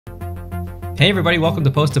Hey everybody, welcome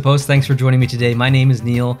to Post to Post. Thanks for joining me today. My name is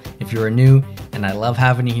Neil. If you're new, and I love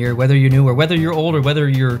having you here, whether you're new or whether you're old or whether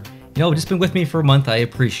you're, just been with me for a month, I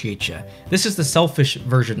appreciate you. This is the selfish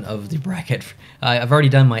version of the bracket. I've already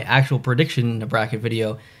done my actual prediction in the bracket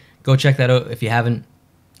video. Go check that out if you haven't.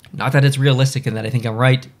 Not that it's realistic and that I think I'm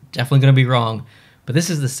right. Definitely going to be wrong. But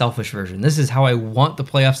this is the selfish version. This is how I want the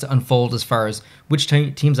playoffs to unfold as far as which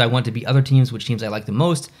teams I want to be other teams, which teams I like the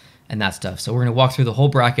most, and that stuff. So we're going to walk through the whole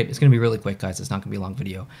bracket. It's going to be really quick, guys. It's not going to be a long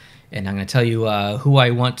video. And I'm going to tell you who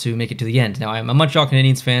I want to make it to the end. Now, I'm a Montreal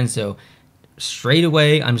Canadiens fan, so straight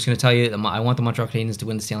away, I'm just going to tell you I want the Montreal Canadiens to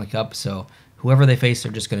win the Stanley Cup. So whoever they face,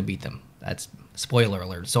 they're just going to beat them. That's spoiler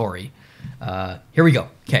alert. Sorry. Here we go.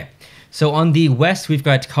 Okay. So on the West, we've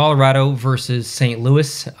got Colorado versus St.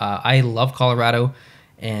 Louis. I love Colorado,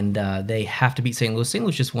 and they have to beat St. Louis. St.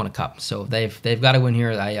 Louis just won a cup, so they've got to win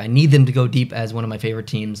here. I need them to go deep as one of my favorite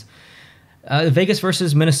teams. Vegas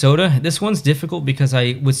versus Minnesota. This one's difficult because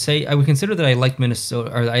I would consider that I like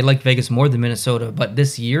Minnesota, or I like Vegas more than Minnesota. But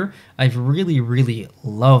this year, I've really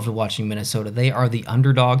loved watching Minnesota. They are the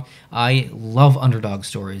underdog. I love underdog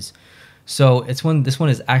stories. So this one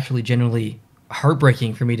is actually genuinely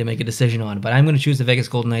heartbreaking for me to make a decision on. But I'm going to choose the Vegas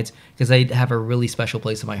Golden Knights because they have a really special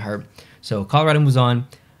place in my heart. So Colorado moves on.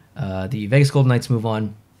 The Vegas Golden Knights move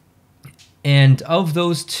on. And of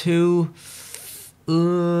those two,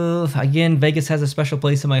 again, Vegas has a special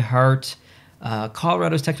place in my heart.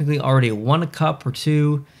 Colorado's technically already won a cup or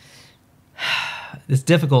two. It's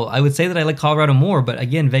difficult. I would say that I like Colorado more, but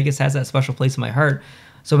again, Vegas has that special place in my heart.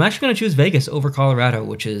 So I'm actually going to choose Vegas over Colorado,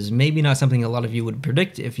 which is maybe not something a lot of you would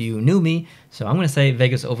predict if you knew me. So I'm going to say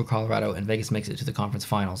Vegas over Colorado, and Vegas makes it to the conference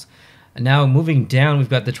finals. And now moving down,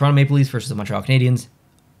 we've got the Toronto Maple Leafs versus the Montreal Canadiens.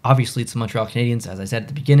 Obviously, it's the Montreal Canadiens, as I said at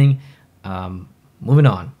the beginning. Moving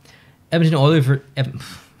on. Edmonton Oilers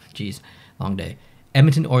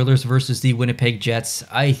versus the Winnipeg Jets.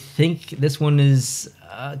 I think this one is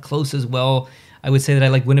close as well. I would say that I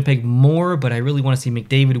like Winnipeg more, but I really want to see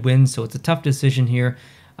McDavid win, so it's a tough decision here.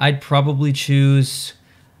 I'd probably choose...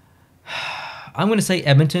 I'm going to say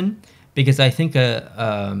Edmonton, because I think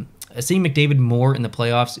seeing McDavid more in the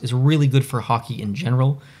playoffs is really good for hockey in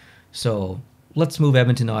general. So let's move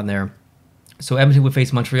Edmonton on there. So Edmonton would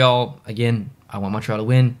face Montreal. Again, I want Montreal to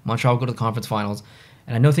win. Montreal will go to the conference finals.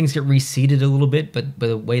 And I know things get reseeded a little bit, but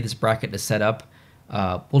the way this bracket is set up,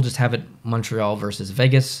 we'll just have it Montreal versus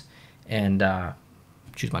Vegas. And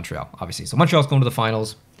choose Montreal, obviously. So Montreal's going to the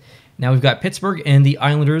finals. Now we've got Pittsburgh and the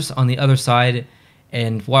Islanders on the other side.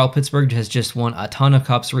 And while Pittsburgh has just won a ton of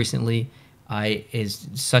cups recently, is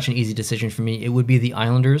such an easy decision for me. It would be the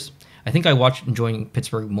Islanders. I think I watched enjoying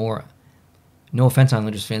Pittsburgh more. No offense,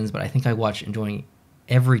 Islanders fans, but I think I watch enjoying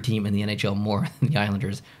every team in the NHL more than the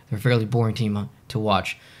Islanders. They're a fairly boring team to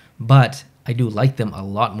watch. But I do like them a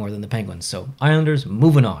lot more than the Penguins. So Islanders,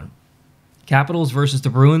 moving on. Capitals versus the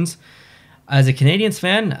Bruins. As a Canadiens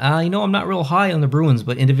fan, I'm not real high on the Bruins,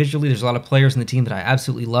 but individually there's a lot of players in the team that I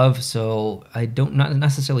absolutely love, so I don't not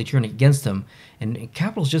necessarily turn against them. And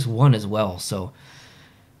Capitals just won as well, so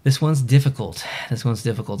this one's difficult.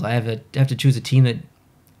 I have to choose a team that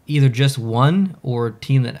either just won or a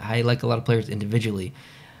team that I like a lot of players individually.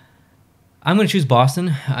 I'm going to choose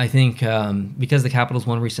Boston. I think because the Capitals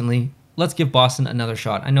won recently, let's give Boston another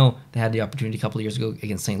shot. I know they had the opportunity a couple of years ago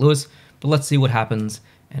against St. Louis, but let's see what happens,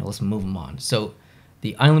 and let's move them on. So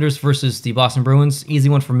the Islanders versus the Boston Bruins, easy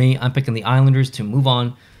one for me. I'm picking the Islanders to move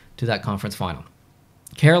on to that conference final.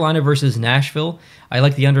 Carolina versus Nashville. I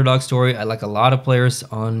like the underdog story. I like a lot of players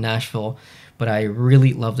on Nashville, but I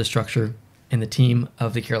really love the structure and the team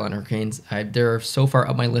of the Carolina Hurricanes. They're so far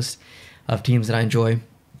up my list of teams that I enjoy.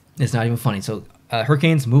 It's not even funny. So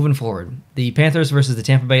Hurricanes moving forward. The Panthers versus the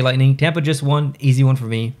Tampa Bay Lightning. Tampa just won. Easy one for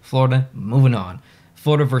me. Florida, moving on.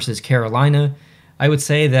 Florida versus Carolina. I would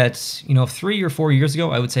say that, 3 or 4 years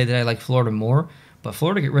ago, I would say that I like Florida more, but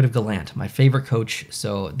Florida get rid of Gallant, my favorite coach,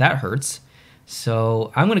 so that hurts.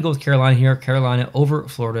 So I'm going to go with Carolina here. Carolina over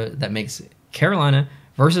Florida. That makes Carolina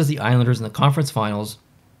versus the Islanders in the conference finals.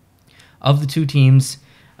 Of the two teams,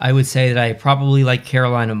 I would say that I probably like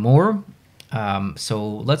Carolina more. So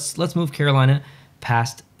let's move Carolina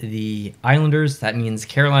past the Islanders. That means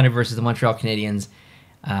Carolina versus the Montreal Canadiens.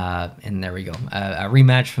 And there we go. A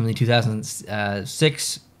rematch from the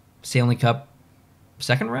 2006 Stanley Cup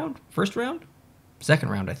first round, second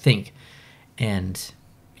round, I think. And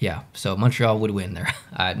yeah, so Montreal would win there.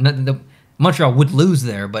 Montreal would lose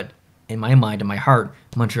there, but in my mind, in my heart,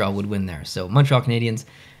 Montreal would win there. So Montreal Canadiens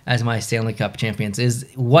as my Stanley Cup champions is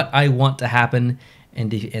what I want to happen,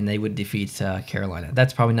 and they would defeat Carolina.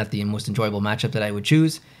 That's probably not the most enjoyable matchup that I would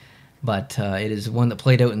choose, but it is one that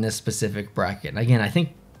played out in this specific bracket. And again, I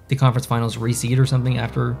think the conference finals reseed or something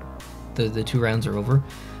after the 2 rounds are over.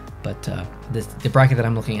 But the bracket that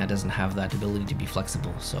I'm looking at doesn't have that ability to be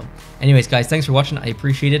flexible. So anyways, guys, thanks for watching. I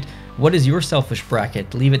appreciate it. What is your selfish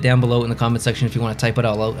bracket? Leave it down below in the comment section if you want to type it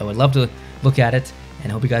all out. I would love to look at it.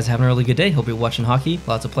 And I hope you guys are having a really good day. Hope you're watching hockey,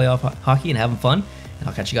 lots of playoff hockey, and having fun. And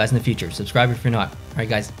I'll catch you guys in the future. Subscribe if you're not. All right,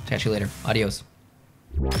 guys, catch you later. Adios.